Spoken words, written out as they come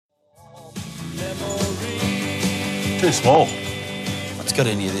Too small. What's got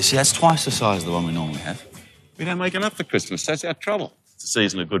any of this? Yeah, it's twice the size of the one we normally have. We don't make enough for Christmas. That's our trouble. It's a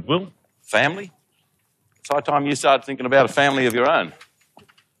season of goodwill, family. It's high time you start thinking about a family of your own.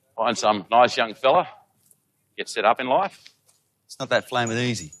 Find some nice young fella, get set up in life. It's not that flaming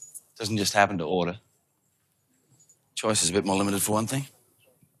easy. It doesn't just happen to order. Choice is a bit more limited for one thing.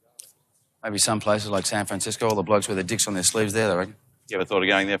 Maybe some places like San Francisco, all the blokes wear their dicks on their sleeves there, I reckon. You ever thought of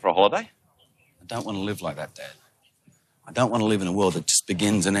going there for a holiday? I don't want to live like that, Dad. I don't want to live in a world that just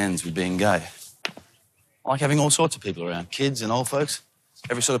begins and ends with being gay. I like having all sorts of people around, kids and old folks,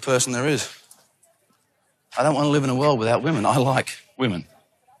 every sort of person there is. I don't want to live in a world without women. I like women.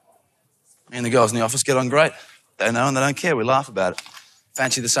 Me and the girls in the office get on great. They know and they don't care. We laugh about it.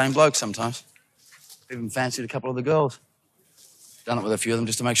 Fancy the same bloke sometimes. Even fancied a couple of the girls. Done it with a few of them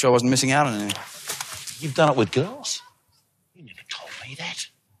just to make sure I wasn't missing out on anything. You've done it with girls? You never told me that.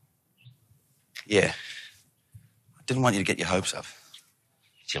 Yeah. I didn't want you to get your hopes up.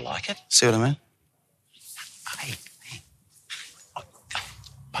 Did you like it? See what I mean? Hey. Oh,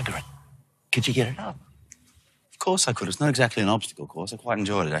 bugger it. Could you get it up? Of course I could. It's not exactly an obstacle course. I quite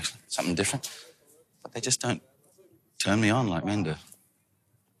enjoyed it, actually. Something different. But they just don't turn me on like men do.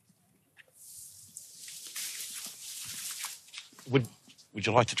 Would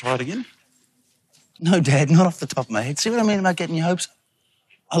you like to try it again? No, Dad, not off the top of my head. See what I mean about getting your hopes up?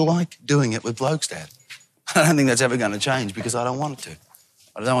 I like doing it with blokes, Dad. I don't think that's ever going to change because I don't want it to.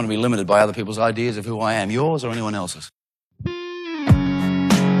 I don't want to be limited by other people's ideas of who I am, yours or anyone else's.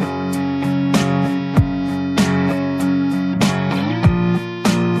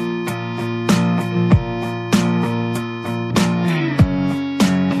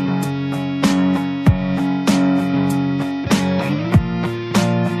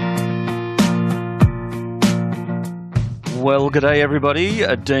 Well, g'day everybody,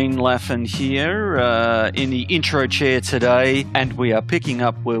 Dean Laffin here in the intro chair today, and we are picking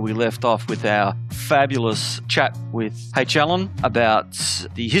up where we left off with our fabulous chat with H. Allen about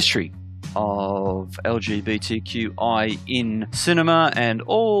the history of LGBTQI in cinema and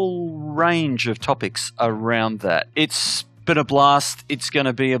all range of topics around that. It's been a blast, it's going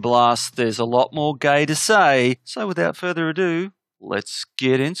to be a blast, there's a lot more gay to say, so without further ado, let's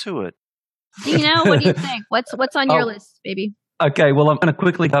get into it. Dino, what do you think? What's on your list, baby? Okay, well, I'm going to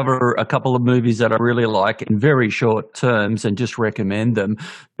quickly cover a couple of movies that I really like in very short terms and just recommend them.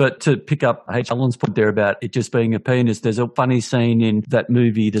 But to pick up H. Allen's point there about it just being a penis, there's a funny scene in that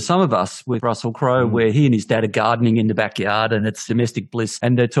movie, The Sum of Us, with Russell Crowe, where he and his dad are gardening in the backyard and it's domestic bliss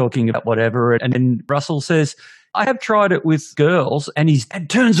and they're talking about whatever. And then Russell says, I have tried it with girls, and his dad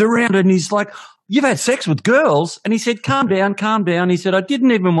turns around and he's like, you've had sex with girls? And he said, calm down, calm down. He said, I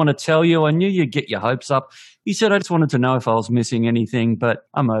didn't even want to tell you. I knew you'd get your hopes up. He said, I just wanted to know if I was missing anything, but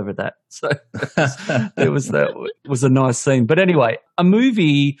I'm over that. So it was a nice scene. But anyway, a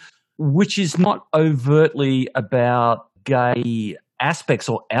movie which is not overtly about gay aspects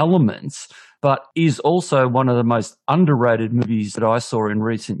or elements, but is also one of the most underrated movies that I saw in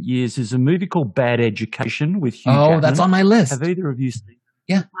recent years, is a movie called Bad Education with Hugh Jackman. Oh, that's on my list. Have either of you seen it?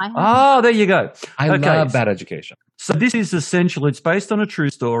 Yeah. Oh, there you go. I love Bad Education. So this is essential. It's based on a true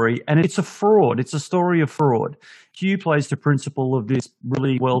story, and it's a fraud. It's a story of fraud. Hugh plays the principal of this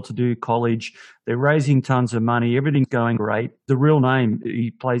really well-to-do college. They're raising tons of money. Everything's going great. The real name,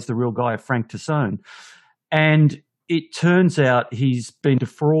 he plays the real guy, Frank Tassone. And it turns out he's been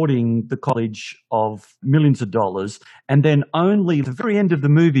defrauding the college of millions of dollars, and then only at the very end of the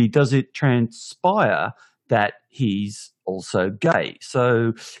movie does it transpire that he's also gay.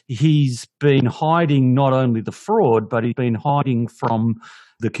 So he's been hiding not only the fraud, but he's been hiding from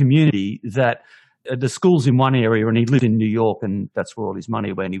the community that the school's in one area and he lived in New York, and that's where all his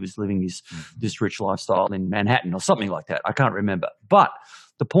money went. He was living this rich lifestyle in Manhattan or something like that. I can't remember. But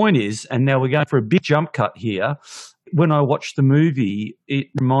the point is, and now we're going for a big jump cut here, when I watched the movie, it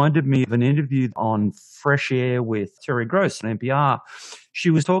reminded me of an interview on Fresh Air with Terry Gross on NPR. She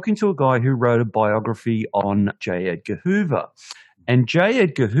was talking to a guy who wrote a biography on J. Edgar Hoover. And J.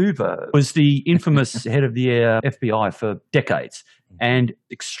 Edgar Hoover was the infamous head of the FBI for decades and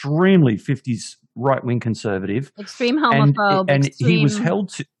extremely 50s right-wing conservative. Extreme homophobe. And he was held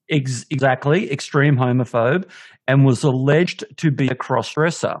to, exactly, extreme homophobe, and was alleged to be a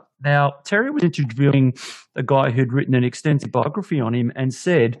cross-dresser. Now, Terry was interviewing a guy who'd written an extensive biography on him and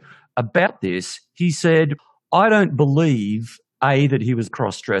said about this, he said, I don't believe, A, that he was a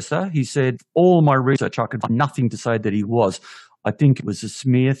cross-dresser. He said, all my research, I could find nothing to say that he was. I think it was a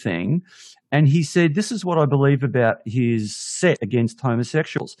smear thing. And he said, this is what I believe about his set against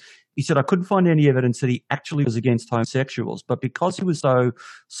homosexuals. He said, I couldn't find any evidence that he actually was against homosexuals, but because he was so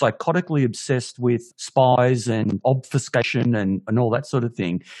psychotically obsessed with spies and obfuscation and all that sort of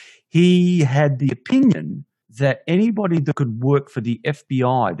thing, he had the opinion that anybody that could work for the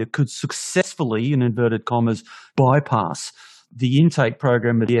FBI, that could successfully, in inverted commas, bypass the intake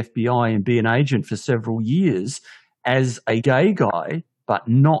program of the FBI and be an agent for several years as a gay guy, but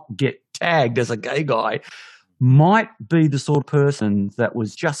not get tagged as a gay guy, might be the sort of person that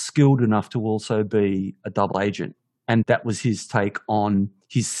was just skilled enough to also be a double agent. And that was his take on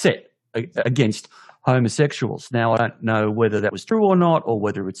his set against homosexuals. Now, I don't know whether that was true or not, or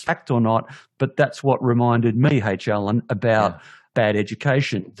whether it's fact or not, but that's what reminded me, H. Allen, about Bad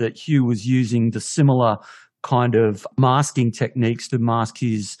Education, that Hugh was using the similar kind of masking techniques to mask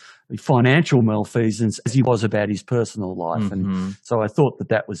his financial malfeasance as he was about his personal life. Mm-hmm. And so I thought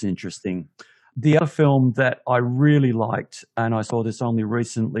that was interesting. The other film that I really liked, and I saw this only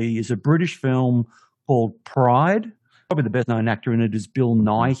recently, is a British film called Pride. Probably the best known actor in it is Bill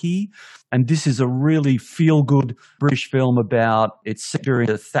Nighy. And this is a really feel-good British film about, it's set during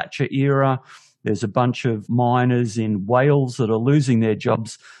the Thatcher era. There's a bunch of miners in Wales that are losing their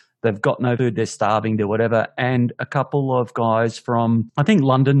jobs. They've got no food, they're starving, they're whatever. And a couple of guys from, I think,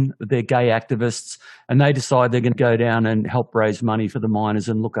 London, they're gay activists, and they decide they're going to go down and help raise money for the miners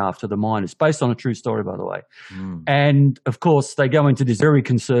and look after the miners, based on a true story, by the way. And, of course, they go into this very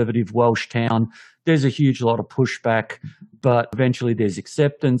conservative Welsh town. There's a huge lot of pushback, but eventually there's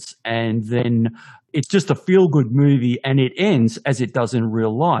acceptance, and then it's just a feel-good movie, and it ends, as it does in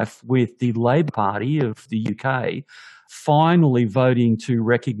real life, with the Labour Party of the UK finally voting to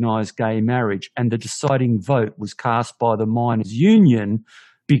recognise gay marriage, and the deciding vote was cast by the Miners' Union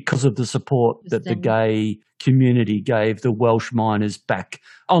because of the support that the gay community gave the Welsh miners back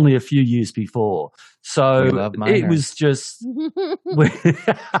only a few years before. So it was just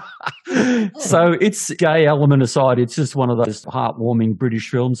so it's gay element aside, it's just one of those heartwarming British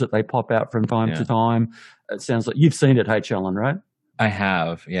films that they pop out from time to time. It sounds like you've seen it, H. Allen, right? I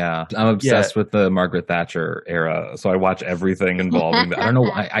have, yeah. I'm obsessed with the Margaret Thatcher era, so I watch everything involving that. I don't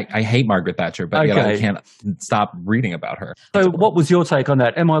know. I hate Margaret Thatcher, but yet I can't stop reading about her. So what was your take on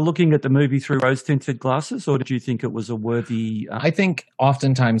that? Am I looking at the movie through rose-tinted glasses, or did you think it was a worthy... I think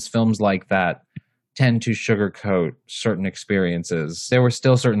oftentimes films like that tend to sugarcoat certain experiences. There were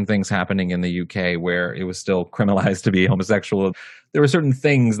still certain things happening in the UK where it was still criminalized to be homosexual. There were certain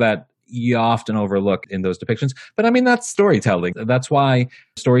things that you often overlook in those depictions. But I mean, that's storytelling. That's why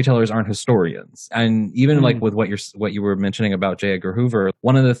storytellers aren't historians. And even like with what you were mentioning about J. Edgar Hoover,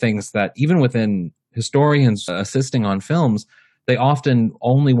 one of the things that even within historians assisting on films, they often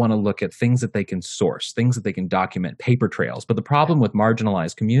only want to look at things that they can source, things that they can document, paper trails. But the problem with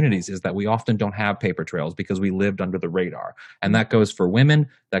marginalized communities is that we often don't have paper trails because we lived under the radar. And that goes for women,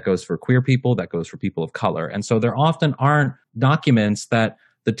 that goes for queer people, that goes for people of color. And so there often aren't documents that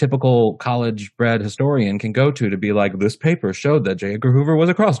the typical college-bred historian can go to be like, this paper showed that J. Edgar Hoover was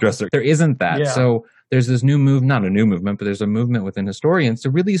a cross-dresser. There isn't that. Yeah. So there's this new move, not a new movement, but there's a movement within historians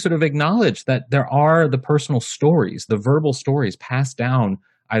to really sort of acknowledge that there are the personal stories, the verbal stories passed down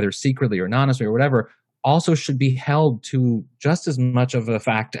either secretly or anonymously or whatever, also should be held to just as much of a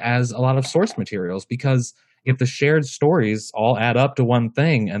fact as a lot of source materials, because if the shared stories all add up to one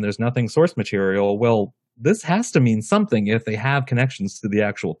thing and there's nothing source material, well, this has to mean something if they have connections to the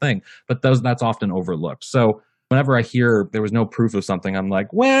actual thing. But that's often overlooked. So whenever I hear there was no proof of something, I'm like,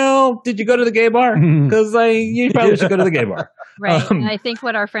 well, did you go to the gay bar? Because you probably should go to the gay bar. Right. And I think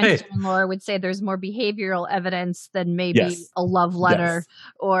what our friend Laura would say, there's more behavioral evidence than maybe a love letter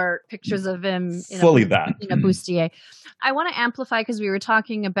or pictures of him in a bustier. I want to amplify because we were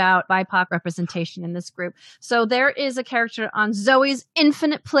talking about BIPOC representation in this group. So there is a character on Zoe's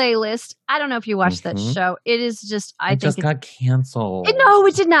Infinite Playlist. I don't know if you watched that show. It is just, I think it got canceled. No,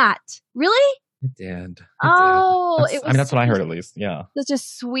 it did not. Really? It did. That's what I heard at least. Yeah. It's a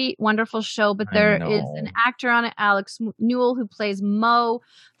sweet, wonderful show. But there is an actor on it, Alex Newell, who plays Mo,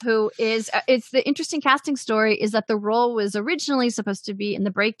 who is, it's the interesting casting story is that the role was originally supposed to be in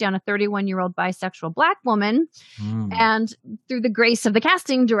The Breakdown, a 31-year-old bisexual Black woman. And through the grace of the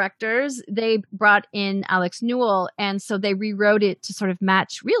casting directors, they brought in Alex Newell. And so they rewrote it to sort of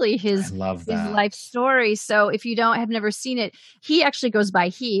match really his life story. So if you have never seen it, he actually goes by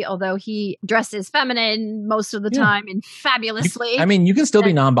he, although he dresses feminine most of the time and fabulously. You can still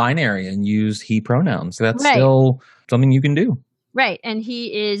be non-binary and use he pronouns. That's still something you can do. Right. And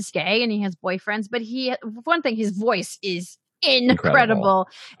he is gay and he has boyfriends, but one thing, his voice is incredible.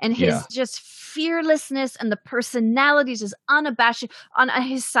 And his just fearlessness and the personality is just unabashed. On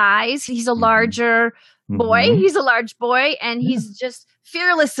his size, he's a larger boy. Mhm. He's a large boy, and he's just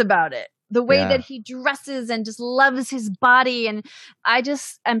fearless about it. The way Yeah. that he dresses and just loves his body. And I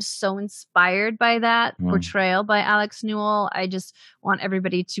just am so inspired by that portrayal by Alex Newell. I just want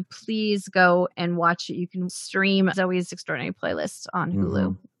everybody to please go and watch it. You can stream Zoe's Extraordinary Playlist on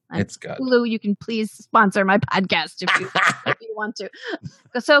Hulu. And It's good. Hulu, you can please sponsor my podcast if you want to.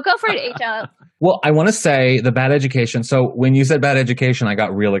 So go for it, HL. Well, I want to say The Bad Education. So when you said Bad Education, I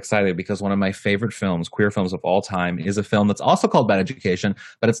got real excited because one of my favorite films, queer films of all time, is a film that's also called Bad Education,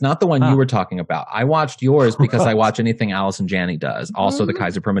 but it's not the one you were talking about. I watched yours because I watch anything Allison Janney does. Also the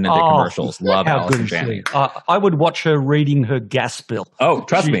Kaiser Permanente commercials. Love How Allison good is Janney. she? I would watch her reading her gas bill. Oh,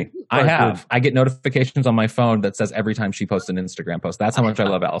 trust She- me. I very have. good. I get notifications on my phone that says every time she posts an Instagram post. That's how much I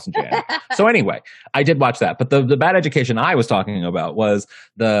love Allison Janney. So anyway, I did watch that. But the Bad Education I was talking about was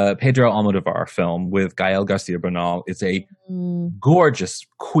the Pedro Almodovar film with Gael Garcia Bernal. It's a gorgeous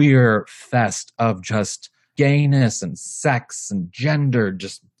queer fest of just gayness and sex and gender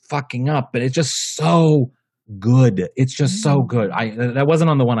just fucking up. But it's just so good. It's just so good. That wasn't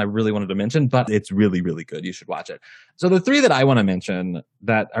on the one I really wanted to mention, but it's really, really good. You should watch it. So the three that I want to mention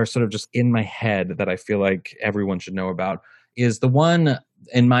that are sort of just in my head that I feel like everyone should know about is the one,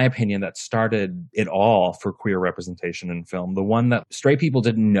 in my opinion, that started it all for queer representation in film. The one that straight people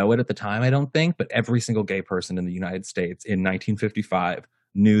didn't know it at the time, I don't think, but every single gay person in the United States in 1955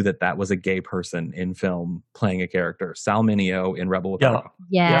 knew that that was a gay person in film playing a character. Sal Mineo in Rebel Without a Cause.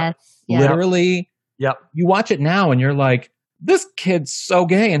 Yes. Yeah. Literally, Yep. you watch it now and you're like, this kid's so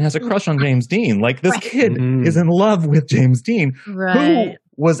gay and has a crush on James Dean. Like, this kid is in love with James Dean. Right. Who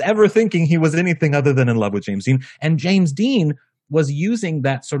was ever thinking he was anything other than in love with James Dean? And James Dean was using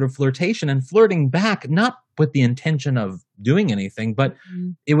that sort of flirtation and flirting back, not with the intention of doing anything, but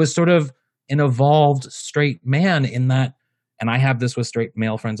it was sort of an evolved straight man in that. And I have this with straight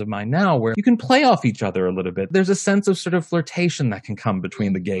male friends of mine now where you can play off each other a little bit. There's a sense of sort of flirtation that can come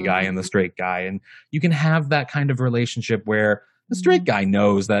between the gay guy and the straight guy. And you can have that kind of relationship where the straight guy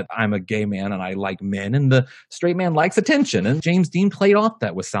knows that I'm a gay man and I like men, and the straight man likes attention. And James Dean played off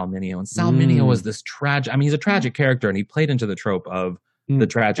that with Sal Mineo. And Sal Mineo was this tragic, I mean, he's a tragic character, and he played into the trope of the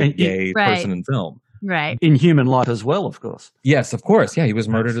tragic gay person in film. Right. In human life as well, of course. Yes, of course. Yeah, he was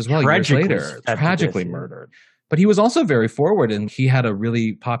murdered as well years Tragically later. stabbed to Tragically death, yeah. murdered. But he was also very forward, and he had a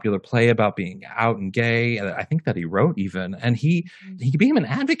really popular play about being out and gay. I think that he wrote even. And he became an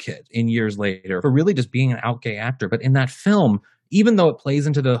advocate in years later for really just being an out gay actor. But in that film, even though it plays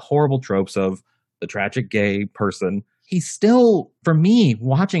into the horrible tropes of the tragic gay person, he still, for me,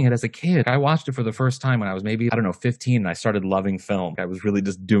 watching it as a kid, I watched it for the first time when I was maybe, 15, and I started loving film. I was really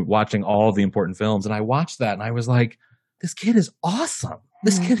just watching all the important films. And I watched that and I was like, this kid is awesome.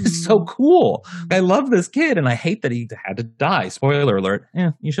 This kid is so cool. I love this kid, and I hate that he had to die. Spoiler alert.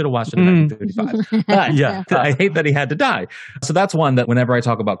 You should have watched it in 1955. But Yeah. I hate that he had to die. So that's one that whenever I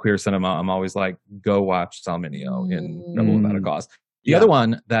talk about queer cinema, I'm always like, go watch Sal Mineo in Rebel Without a Cause. The other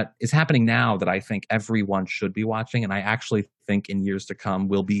one that is happening now that I think everyone should be watching, and I actually think in years to come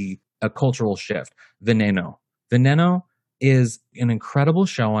will be a cultural shift, Veneno. Veneno is an incredible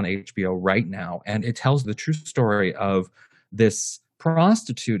show on HBO right now, and it tells the true story of this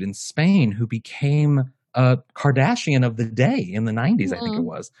prostitute in Spain who became a Kardashian of the day in the 90s, I think it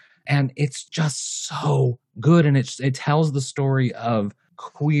was. And it's just so good. And it tells the story of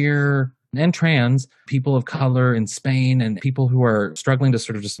queer and trans people of color in Spain and people who are struggling to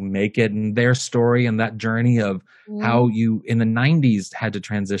sort of just make it, and their story and that journey of how you in the 90s had to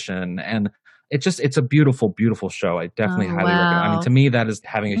transition. And it's a beautiful, beautiful show. I definitely highly recommend. I mean, to me, that is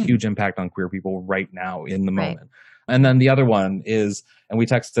having a huge impact on queer people right now in the moment. And then the other one is, and we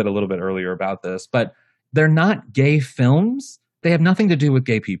texted a little bit earlier about this, but they're not gay films. They have nothing to do with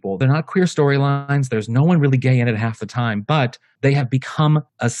gay people. They're not queer storylines. There's no one really gay in it half the time, but they have become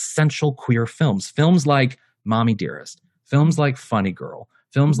essential queer films. Films like Mommy Dearest, films like Funny Girl,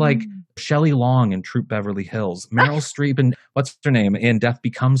 films like Shelley Long in Troop Beverly Hills, Meryl Streep and what's her name in Death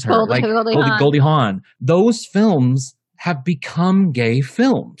Becomes Her, Goldie Hawn. Those films have become gay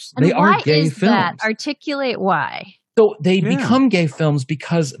films. And they are why gay is films. that? Articulate why. So they become gay films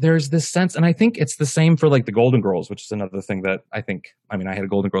because there's this sense, and I think it's the same for like the Golden Girls, which is another thing that I had a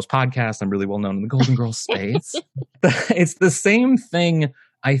Golden Girls podcast. I'm really well known in the Golden Girls space. It's the same thing,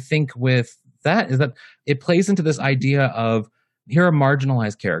 I think, with that, is that it plays into this idea of here are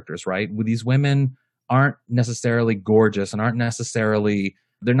marginalized characters, right? Where these women aren't necessarily gorgeous and they're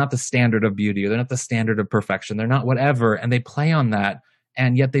not the standard of beauty, or they're not the standard of perfection. They're not whatever. And they play on that.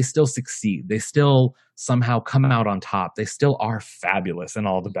 And yet they still succeed. They still somehow come out on top. They still are fabulous in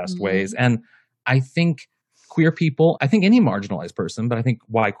all the best ways. And I think queer people, I think any marginalized person, but I think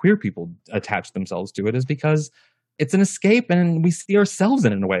why queer people attach themselves to it is because it's an escape and we see ourselves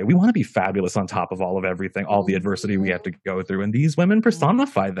in it in a way. We want to be fabulous on top of all of everything, all the adversity we have to go through. And these women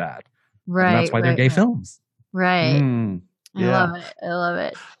personify that. Right. And that's why they're gay films. Right. Yeah. I love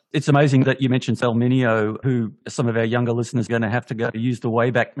it. It's amazing that you mentioned Sal Mineo, who some of our younger listeners are going to have to go use the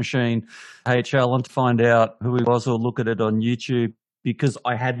Wayback Machine, HL, and to find out who he was or look at it on YouTube, because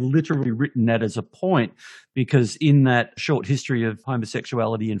I had literally written that as a point, because in that short history of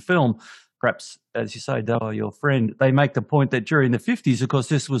homosexuality in film, perhaps, as you say, Dale, your friend, they make the point that during the 50s, of course,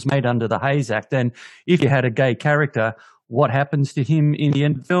 this was made under the Hayes Act, and if you had a gay character, what happens to him in the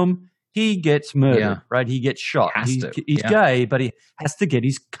end of the film? He gets murdered, right? He gets shot. He's gay, but he has to get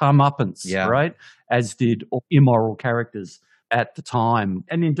his comeuppance, right? As did immoral characters at the time.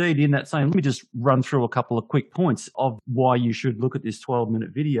 And indeed, in that same, let me just run through a couple of quick points of why you should look at this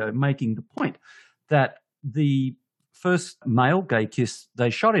 12-minute video, making the point that the first male gay kiss they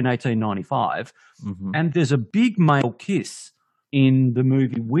shot in 1895, and there's a big male kiss in the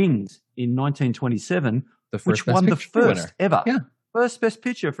movie Wings in 1927, which won the first ever. First Best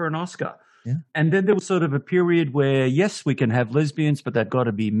Picture for an Oscar. Yeah. And then there was sort of a period where, yes, we can have lesbians, but they've got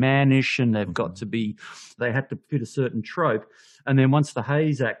to be mannish and they've got to be, they had to fit a certain trope. And then once the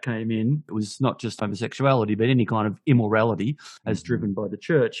Hayes Act came in, it was not just homosexuality, but any kind of immorality as driven by the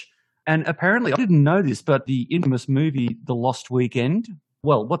church. And apparently, I didn't know this, but the infamous movie, The Lost Weekend,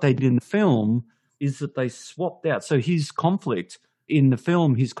 well, what they did in the film is that they swapped out. So his conflict in the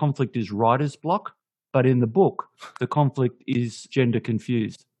film, his conflict is writer's block. But in the book, the conflict is gender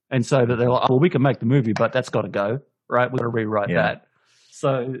confused. And so that they're like, oh, well, we can make the movie, but that's got to go, right? We've got to rewrite that.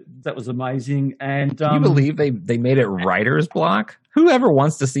 So that was amazing. And can you believe they made it writer's block? Whoever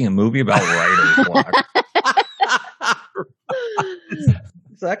wants to see a movie about writer's block?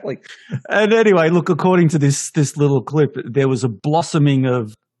 Exactly. And anyway, look, according to this little clip, there was a blossoming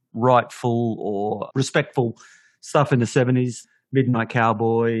of rightful or respectful stuff in the 70s, Midnight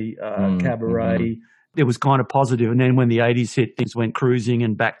Cowboy, Cabaret. It was kind of positive. And then when the 80s hit, things went cruising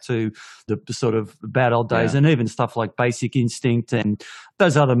and back to the sort of bad old days. And even stuff like Basic Instinct and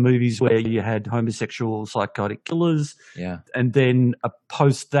those other movies where you had homosexual psychotic killers. Yeah. And then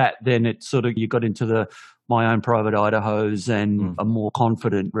post that, then it sort of, you got into the My Own Private Idahos and a more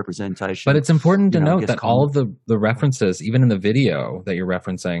confident representation. But it's important to note that all of the references, even in the video that you're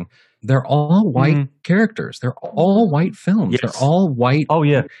referencing, they're all white characters. They're all white films. They're all white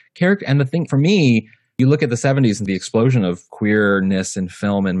character. And the thing for me, you look at the 70s and the explosion of queerness in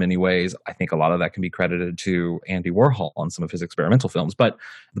film in many ways. I think a lot of that can be credited to Andy Warhol on some of his experimental films. But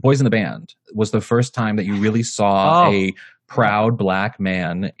The Boys in the Band was the first time that you really saw a proud black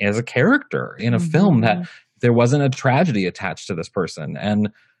man as a character in a film, that there wasn't a tragedy attached to this person.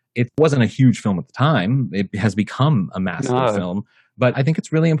 And it wasn't a huge film at the time. It has become a massive film. But I think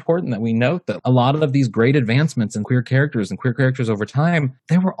it's really important that we note that a lot of these great advancements in queer characters and queer characters over time,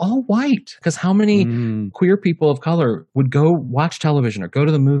 they were all white. Because how many queer people of color would go watch television or go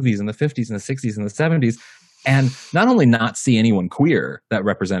to the movies in the 50s and the 60s and the 70s and not only not see anyone queer that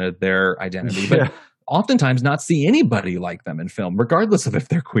represented their identity, but oftentimes not see anybody like them in film, regardless of if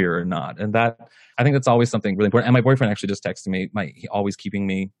they're queer or not. And that, I think that's always something really important. And my boyfriend actually just texted me, always keeping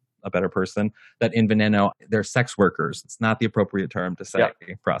me a better person, that in Veneno, they're sex workers. It's not the appropriate term to say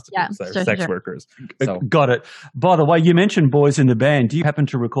prostitutes. They're sex workers. So, got it. By the way, you mentioned Boys in the Band. Do you happen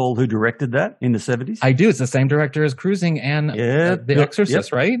to recall who directed that in the 70s? I do. It's the same director as Cruising and The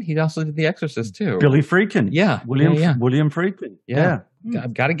Exorcist, right? He also did The Exorcist too. Billy Friedkin. William Friedkin.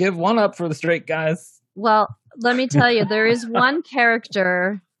 I've got to give one up for the straight guys. Well, let me tell you, there is one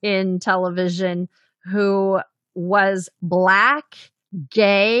character in television who was black,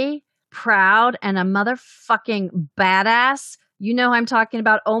 gay, proud, and a motherfucking badass. You know I'm talking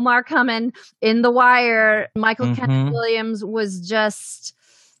about Omar Cumming in The Wire. Michael Kenneth Williams was just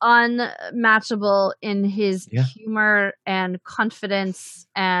unmatchable in his humor and confidence,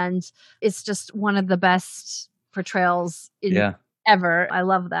 and it's just one of the best portrayals ever. I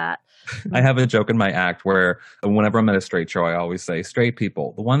love that. I have a joke in my act where whenever I'm at a straight show, I always say, straight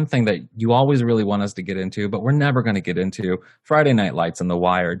people, the one thing that you always really want us to get into, but we're never going to get into, Friday Night Lights and The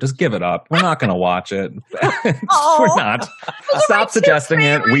Wire. Just give it up. We're not going to watch it. We're not. Stop suggesting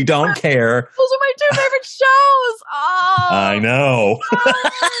it. We don't care. Those are my two favorite shows. I know.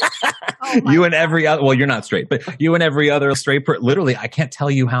 You and every other, well, you're not straight, but you and every other straight, literally, I can't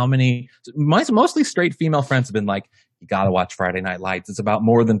tell you how many, mostly straight female friends have been like, you got to watch Friday Night Lights. It's about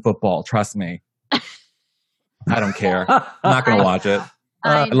more than football. Trust me. I don't care. I'm not going to watch it.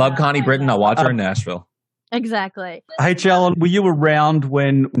 I love Connie Britton. I'll watch her in Nashville. Exactly. Hey, Challen, were you around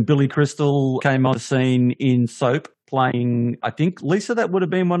when Billy Crystal came on the scene in Soap playing, I think, Lisa, that would have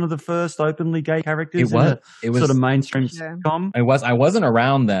been one of the first openly gay characters in a sort of mainstream sitcom? I wasn't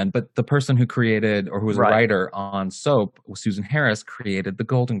around then, but the person who created, or who was a writer on Soap, Susan Harris, created the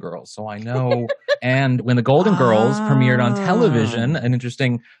Golden Girls. So I know. And when the Golden Girls premiered on television,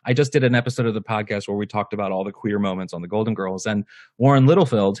 I just did an episode of the podcast where we talked about all the queer moments on the Golden Girls. And Warren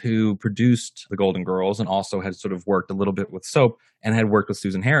Littlefield, who produced the Golden Girls and also had sort of worked a little bit with Soap and had worked with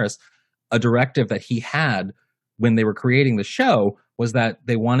Susan Harris, a directive that he had when they were creating the show was that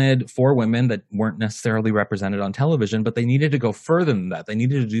they wanted 4 women that weren't necessarily represented on television, but they needed to go further than that. They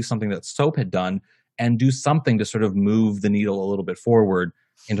needed to do something that Soap had done and do something to sort of move the needle a little bit forward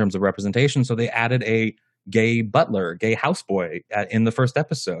in terms of representation. So they added a gay butler, gay houseboy in the first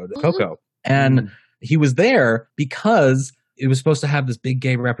episode, Coco. And he was there because it was supposed to have this big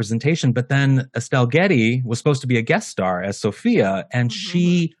gay representation, but then Estelle Getty was supposed to be a guest star as Sophia, and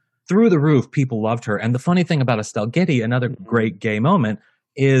she... through the roof, people loved her. And the funny thing about Estelle Getty, another great gay moment,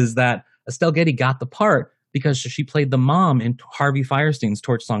 is that Estelle Getty got the part because she played the mom in Harvey Firestein's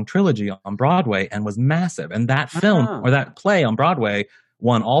Torch Song Trilogy on Broadway and was massive. And that film, or that play on Broadway,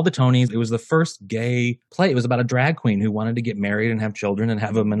 won all the Tonys. It was the first gay play. It was about a drag queen who wanted to get married and have children and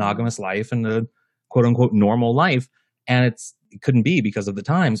have a monogamous life and a quote-unquote normal life. And it couldn't be because of the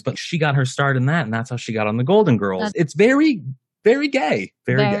times. But she got her start in that, and that's how she got on the Golden Girls. It's very... very gay.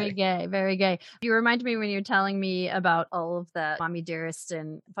 Very gay. Very gay. You reminded me when you were telling me about all of the Mommy Dearest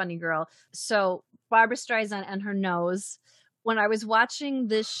and Funny Girl. So Barbra Streisand and her nose. When I was watching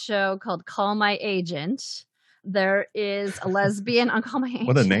this show called Call My Agent, there is a lesbian on Call My Agent.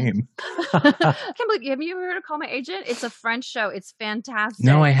 What a name. I can't believe, have you ever heard of Call My Agent? It's a French show. It's fantastic.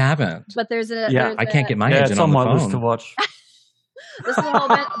 No, I haven't. But there's I can't get my agent on the phone. It's on my list to watch. This is a whole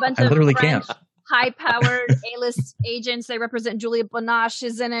bunch I of literally French, can't. high-powered A-list agents. They represent Julia Binoche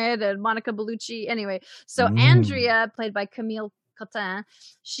is in it, and Monica Bellucci. Anyway, so Andrea, played by Camille Cotin,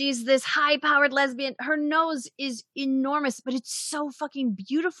 she's this high-powered lesbian. Her nose is enormous, but it's so fucking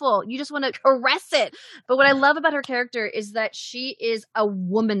beautiful. You just want to caress it. But what I love about her character is that she is a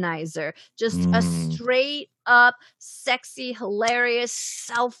womanizer, just a straight-up, sexy, hilarious,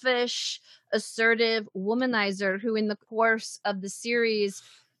 selfish, assertive womanizer who, in the course of the series,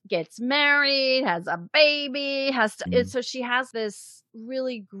 gets married, has a baby, so she has this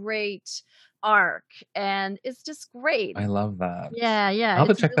really great arc, and it's just great. I love that. Yeah. I'll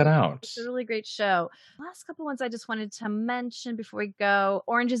have to check that out. It's a really great show. Last couple ones I just wanted to mention before we go.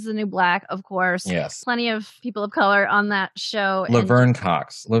 Orange is the New Black, of course. Yes. Plenty of people of color on that show. Laverne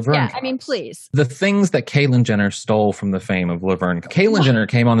Cox. Cox. I mean, please. The things that Caitlyn Jenner stole from the fame of Laverne Cox. Caitlyn Jenner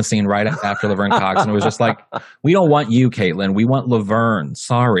came on the scene right after Laverne Cox, and it was just like, we don't want you, Caitlyn. We want Laverne.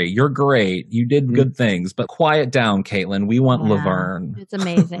 Sorry, you're great. You did good things, but quiet down, Caitlyn. We want Laverne. It's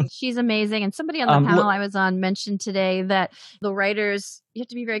amazing. She's amazing. And somebody on the panel I was on mentioned today that the writers, you have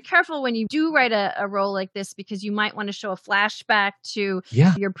to be very careful when you do write a role like this, because you might want to show a flashback to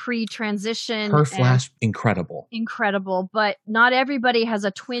your pre-transition. Her flash, incredible. But not everybody has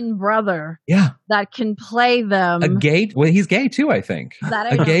a twin brother that can play them. He's gay too, I think.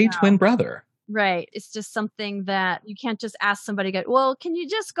 A gay twin brother. Right. It's just something that you can't just ask somebody, can you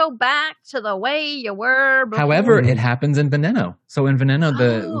just go back to the way you were before? However, it happens in Veneno. So in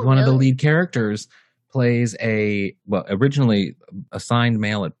Veneno, one of the lead characters plays originally assigned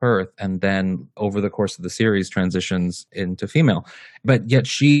male at birth, and then over the course of the series transitions into female. But yet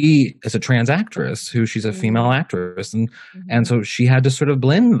she is a trans actress she's a female actress. And so she had to sort of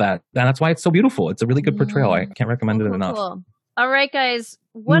blend that. And that's why it's so beautiful. It's a really good portrayal. I can't recommend it enough. Cool. All right, guys.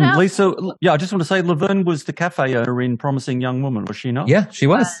 What else? Lisa, I just want to say Laverne was the cafe owner in Promising Young Woman, was she not? Yeah, she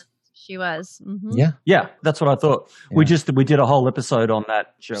was. She was. Mm-hmm. Yeah, that's what I thought. Yeah. We did a whole episode on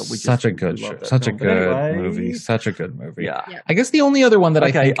that show. Such a good show. Such a good movie. Such a good movie. Yeah. I guess the only other one that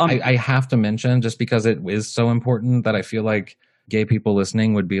I think I have to mention, just because it is so important, that I feel like gay people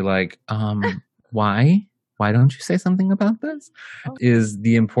listening would be like, why? Why don't you say something about this? Is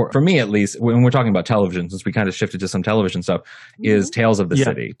the important, for me at least, when we're talking about television, since we kind of shifted to some television stuff, is Tales of the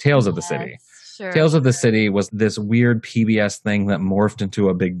City. Tales of the City. Sure. Tales of the City was this weird PBS thing that morphed into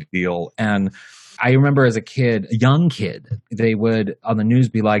a big deal. And I remember as a kid, a young kid, they would on the news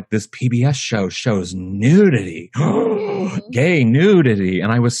be like, this PBS show shows nudity, gay nudity.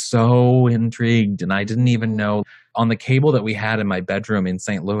 And I was so intrigued, and I didn't even know. On the cable that we had in my bedroom in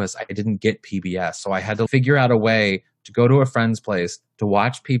St. Louis, I didn't get PBS. So I had to figure out a way to go to a friend's place to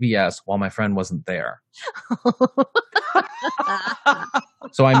watch PBS while my friend wasn't there.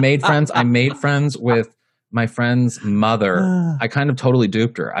 So I made friends with my friend's mother, I kind of totally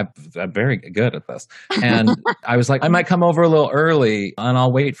duped her. I'm very good at this. And I was like, I might come over a little early and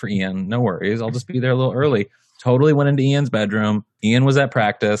I'll wait for Ian. No worries. I'll just be there a little early. Totally went into Ian's bedroom. Ian was at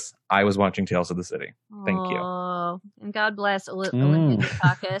practice. I was watching Tales of the City. Thank you. Oh, and God bless Olivia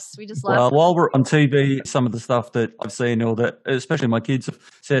Dukakis. We just love while we're on TV, some of the stuff that I've seen, or that especially my kids have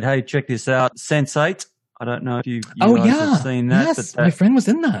said, hey, check this out. Sense8. I don't know if you guys have seen that. Yes, my friend was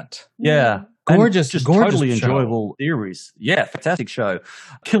in that. Yeah. Gorgeous, just gorgeous totally show. enjoyable series. Yeah, fantastic show.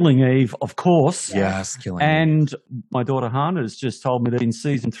 Killing Eve, of course. Yes, Killing Eve. And my daughter Hannah's just told me that in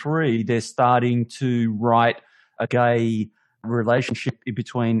season 3, they're starting to write a gay relationship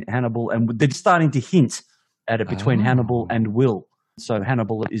between Hannibal and they're starting to hint at it between Hannibal and Will. So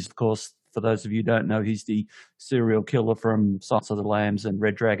Hannibal is, of course, for those of you who don't know, he's the serial killer from Silence of the Lambs and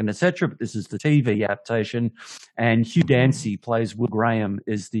Red Dragon, etc. But this is the TV adaptation. And Hugh Dancy plays Will Graham,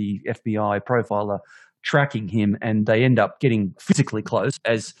 is the FBI profiler tracking him, and they end up getting physically close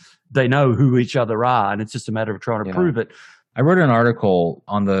as they know who each other are, and it's just a matter of trying to prove it. I wrote an article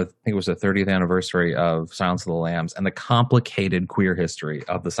on I think it was the 30th anniversary of Silence of the Lambs and the complicated queer history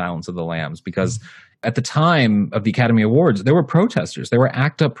of the Silence of the Lambs, because at the time of the Academy Awards, there were protesters. There were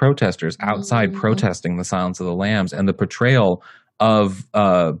ACT UP protesters outside protesting the Silence of the Lambs and the portrayal of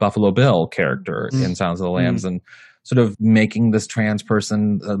Buffalo Bill character in Silence of the Lambs and sort of making this trans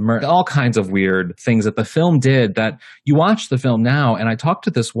person, all kinds of weird things that the film did that you watch the film now. And I talked to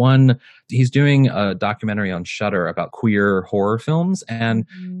this one, he's doing a documentary on Shudder about queer horror films. And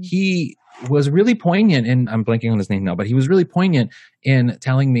he was really poignant, and I'm blanking on his name now, but he was really poignant in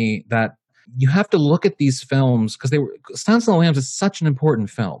telling me that you have to look at these films because Silence of the Lambs is such an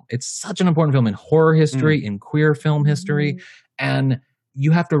important film. It's such an important film in horror history, in queer film history. And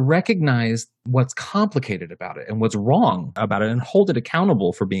you have to recognize what's complicated about it and what's wrong about it and hold it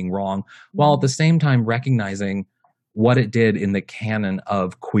accountable for being wrong, while at the same time recognizing what it did in the canon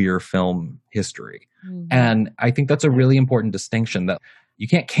of queer film history. And I think that's a really important distinction, that you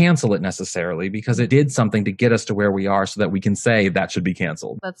can't cancel it necessarily because it did something to get us to where we are so that we can say that should be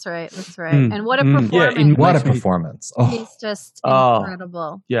canceled. That's right. That's right. And what a performance. Yeah, what a performance. Oh. He's just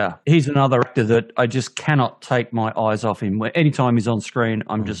incredible. Yeah. He's another actor that I just cannot take my eyes off him. Anytime he's on screen,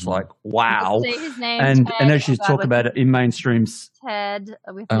 I'm just like, wow. Say his name, and Ted. as you talk about it in mainstreams. Ted.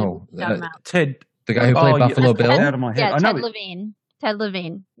 We have to shout him out. Ted. The guy who played Buffalo Bill? Out of my head. Yeah, I know Ted Levine. Ted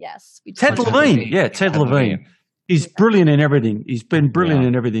Levine. Yes. Ted Levine. Yeah, Ted Levine. He's brilliant in everything. He's been brilliant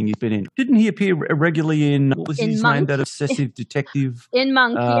in everything he's been in. Didn't he appear regularly in, what was his name, that obsessive detective? In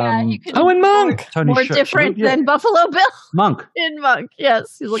Monk, He could in Monk! More different than Buffalo Bill. Monk. In Monk,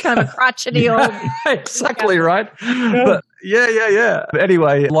 yes. He's kind of a crotchety old. Exactly, right? But yeah.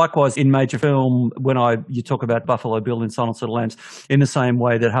 Anyway, likewise in major film, when you talk about Buffalo Bill in Silence of the Lambs, in the same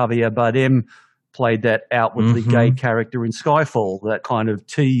way that Javier Bardem played that outwardly gay character in Skyfall, that kind of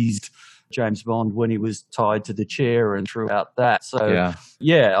teased James Bond when he was tied to the chair and throughout that. So,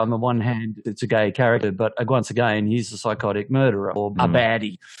 on the one hand, it's a gay character, but once again, he's a psychotic murderer or a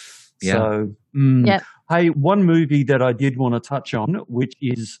baddie. Yeah. So, hey, one movie that I did want to touch on, which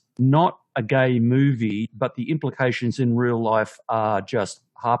is not a gay movie, but the implications in real life are just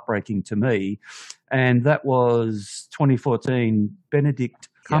heartbreaking to me, and that was 2014, Benedict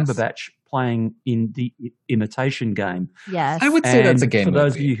Cumberbatch playing in The Imitation Game. Yes. I would say that's a game for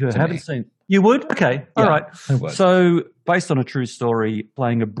those of you who haven't seen, you would? Okay. All right. I would. So, based on a true story,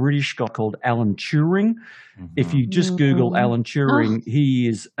 playing a British guy called Alan Turing. If you just Google Alan Turing, he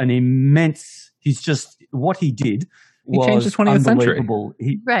is an immense, what he did was changed the 20th century. unbelievable.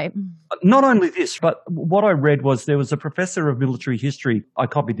 Right. Not only this, but what I read was there was a professor of military history. I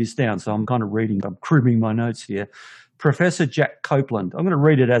copied this down, so I'm kind of I'm cribbing my notes here. Professor Jack Copeland. I'm going to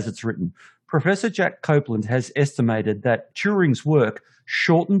read it as it's written. Professor Jack Copeland has estimated that Turing's work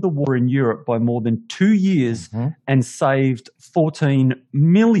shortened the war in Europe by more than 2 years and saved 14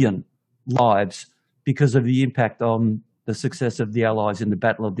 million lives because of the impact on the success of the Allies in the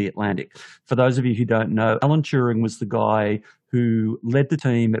Battle of the Atlantic. For those of you who don't know, Alan Turing was the guy who led the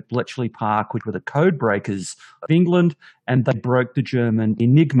team at Bletchley Park, which were the code breakers of England, and they broke the German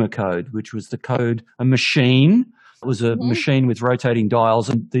Enigma code, which was a machine. It was a machine with rotating dials,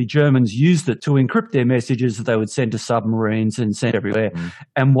 and the Germans used it to encrypt their messages that they would send to submarines and send everywhere.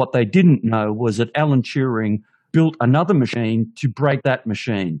 And what they didn't know was that Alan Turing built another machine to break that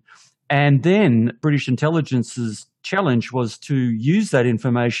machine. And then British intelligence's challenge was to use that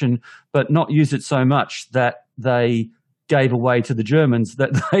information, but not use it so much that they gave away to the Germans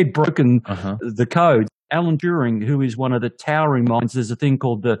that they'd broken the code. Alan Turing, who is one of the towering minds, there's a thing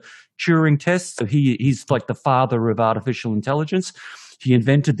called the Turing test. So he's like the father of artificial intelligence. He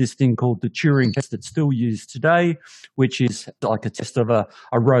invented this thing called the Turing test that's still used today, which is like a test of a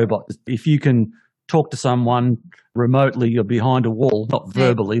robot. If you can talk to someone remotely or behind a wall, not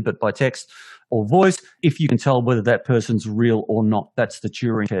verbally, but by text or voice, if you can tell whether that person's real or not, that's the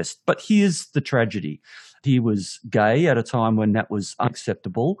Turing test. But here's the tragedy. He was gay at a time when that was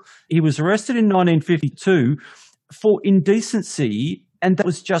unacceptable. He was arrested in 1952 for indecency, and that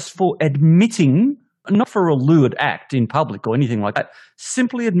was just for admitting, not for a lewd act in public or anything like that,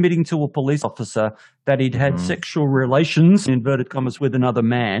 simply admitting to a police officer that he'd had sexual relations, in inverted commas, with another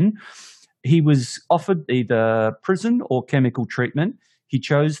man. He was offered either prison or chemical treatment. He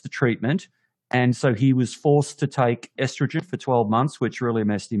chose the treatment, and so he was forced to take estrogen for 12 months, which really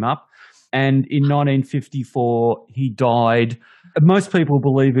messed him up. And in 1954, he died. Most people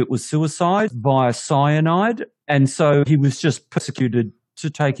believe it was suicide via cyanide. And so he was just persecuted to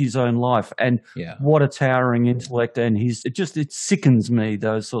take his own life. And what a towering intellect. And it sickens me,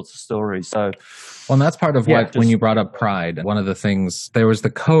 those sorts of stories. So, well, and that's part of what, when you brought up Pride, one of the things, there was the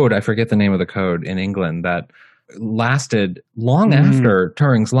code, I forget the name of the code in England, that lasted long after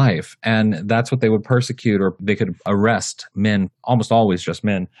Turing's life. And that's what they would persecute, or they could arrest men, almost always just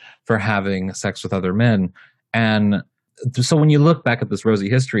men, for having sex with other men. And so when you look back at this rosy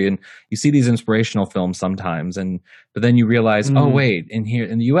history and you see these inspirational films sometimes, but then you realize, oh wait, in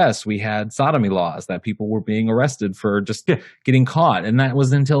the US we had sodomy laws that people were being arrested for just getting caught, and that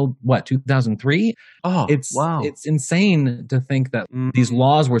was until 2003. It's insane to think that these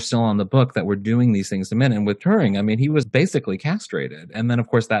laws were still on the book that were doing these things to men. And with Turing, I mean, he was basically castrated, and then of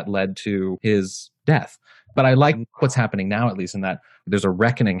course that led to his death. But I like what's happening now, at least in that there's a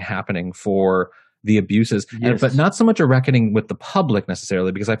reckoning happening for the abuses, but not so much a reckoning with the public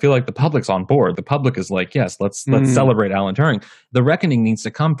necessarily, because I feel like the public's on board. The public is like, yes, let's celebrate Alan Turing. The reckoning needs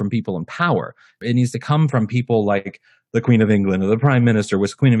to come from people in power. It needs to come from people like the Queen of England or the Prime Minister.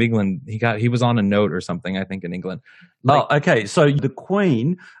 Was Queen of England, he was on a note or something, I think, in England. Okay. So the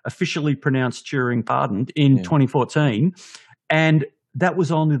Queen officially pronounced Turing pardoned in 2014, and that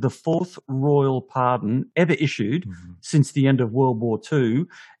was only the fourth royal pardon ever issued since the end of World War II.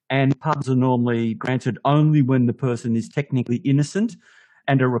 And pardons are normally granted only when the person is technically innocent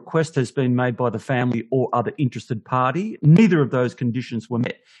and a request has been made by the family or other interested party. Neither of those conditions were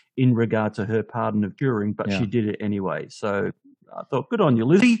met in regard to her pardon of Turing, but she did it anyway. So I thought, good on you,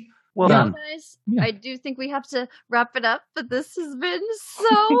 Lizzie. Well done. Guys, I do think we have to wrap it up, but this has been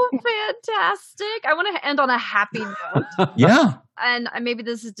so fantastic. I want to end on a happy note. And maybe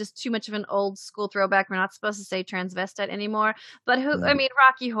this is just too much of an old school throwback. We're not supposed to say transvestite anymore. But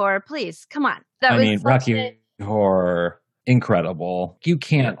Rocky Horror, please, come on. Rocky Horror, incredible. You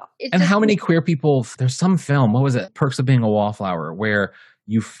can't. And how many queer people, there's some film, what was it? Perks of Being a Wallflower, where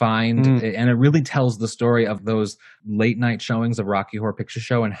you find, and it really tells the story of those late night showings of Rocky Horror Picture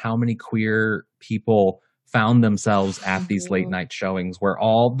Show and how many queer people found themselves at these late night showings where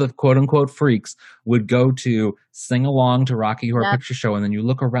all the quote unquote freaks would go to sing along to Rocky Horror Picture Show. And then you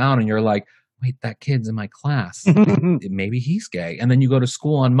look around and you're like, wait, that kid's in my class. Maybe he's gay. And then you go to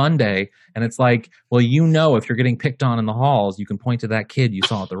school on Monday and it's like, well, if you're getting picked on in the halls, you can point to that kid you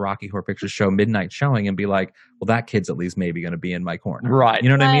saw at the Rocky Horror Picture Show midnight showing and be like, well, that kid's at least maybe going to be in my corner. Right. You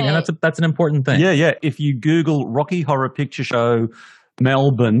know what I mean? And that's an important thing. Yeah. If you Google Rocky Horror Picture Show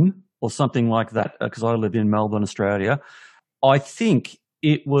Melbourne or something like that, because I live in Melbourne, Australia, I think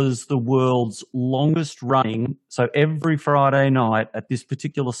it was the world's longest running. So every Friday night at this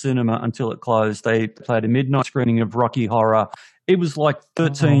particular cinema until it closed, they played a midnight screening of Rocky Horror. It was like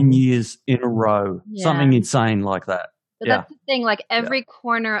 13 years in a row, something insane like that. But that's the thing, like every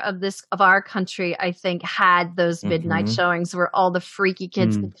corner of our country, I think, had those midnight showings where all the freaky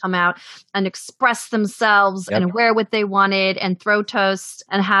kids could come out and express themselves and wear what they wanted and throw toast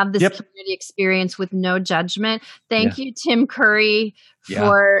and have this community experience with no judgment. Thank you, Tim Curry,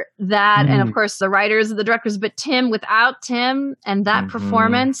 for that. And of course, the writers and the directors. But without Tim and that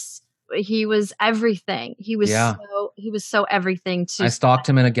performance, he was everything. He was so everything to. I stalked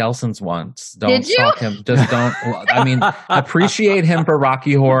him in a Gelson's once. Did you? Stalk him. Just don't. I mean, appreciate him for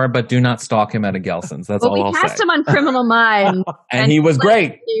Rocky Horror, but do not stalk him at a Gelson's. That's all I'll say. We cast him on Criminal Minds, and he was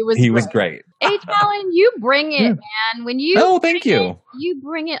great. He was great. H. Allen, you bring it, man. When you thank you. You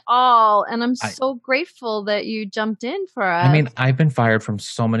bring it all, and I'm so grateful that you jumped in for us. I mean, I've been fired from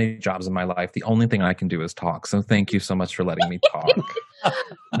so many jobs in my life. The only thing I can do is talk. So thank you so much for letting me talk.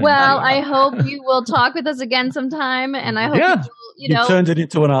 Well, I hope you will talk with us again sometime, and I hope you turned it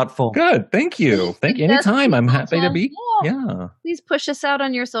into an art form. Good, thank you. Thank you. Anytime, I'm happy to be. Yeah. Please push us out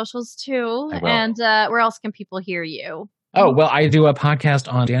on your socials too, and where else can people hear you? Oh, well, I do a podcast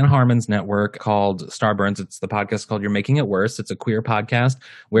on Dan Harmon's network called Starburns. It's the podcast called You're Making It Worse. It's a queer podcast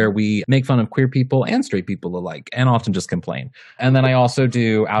where we make fun of queer people and straight people alike and often just complain. And then I also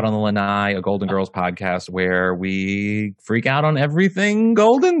do Out on the Lanai, a Golden Girls podcast where we freak out on everything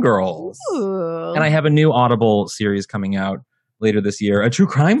Golden Girls. Ooh. And I have a new Audible series coming out later this year, a true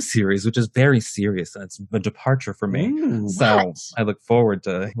crime series, which is very serious. And it's a departure for me. So What? I look forward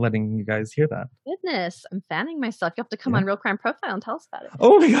to letting you guys hear that. Goodness, I'm fanning myself. You have to come on Real Crime Profile and tell us about it.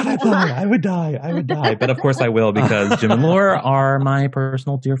 Oh my God, I would die. But of course I will, because Jim and Laura are my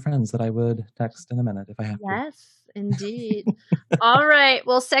personal dear friends that I would text in a minute if I have to. Yes, indeed. All right.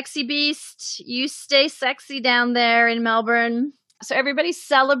 Well, Sexy Beast, you stay sexy down there in Melbourne. So everybody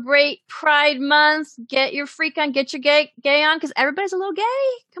celebrate Pride Month. Get your freak on, get your gay on, because everybody's a little gay.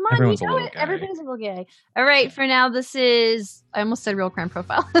 Come on, Everyone's you a know little it. gay. Everybody's a little gay. All right, for now, this is, I almost said Real Crime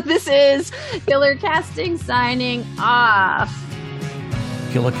Profile. This is Killer Casting signing off.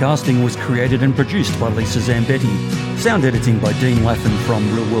 Killer Casting was created and produced by Lisa Zambetti. Sound editing by Dean Laffin from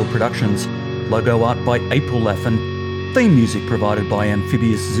Real World Productions. Logo art by April Laffin. Theme music provided by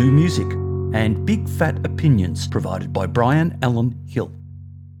Amphibious Zoo Music. And Big Fat Opinions provided by Brian Allen Hill.